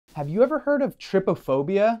Have you ever heard of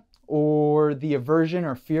trypophobia or the aversion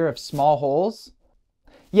or fear of small holes?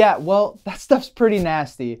 Yeah, well, that stuff's pretty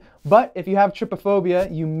nasty. But if you have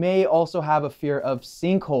trypophobia, you may also have a fear of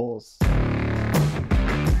sinkholes.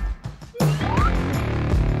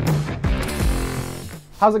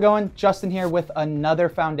 How's it going? Justin here with another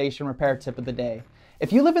foundation repair tip of the day.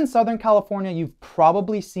 If you live in Southern California, you've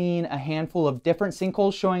probably seen a handful of different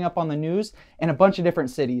sinkholes showing up on the news in a bunch of different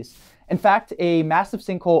cities. In fact, a massive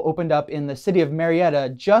sinkhole opened up in the city of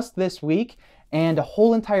Murrieta just this week, and a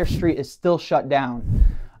whole entire street is still shut down.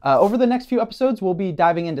 Over the next few episodes, we'll be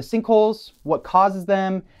diving into sinkholes, what causes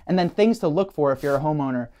them, and then things to look for if you're a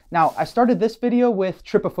homeowner. Now, I started this video with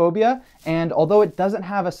trypophobia, and although it doesn't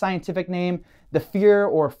have a scientific name, the fear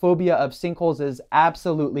or phobia of sinkholes is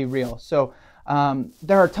absolutely real. So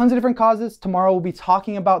there are tons of different causes. Tomorrow we'll be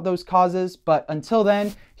talking about those causes, but until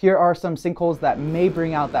then, here are some sinkholes that may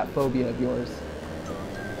bring out that phobia of yours.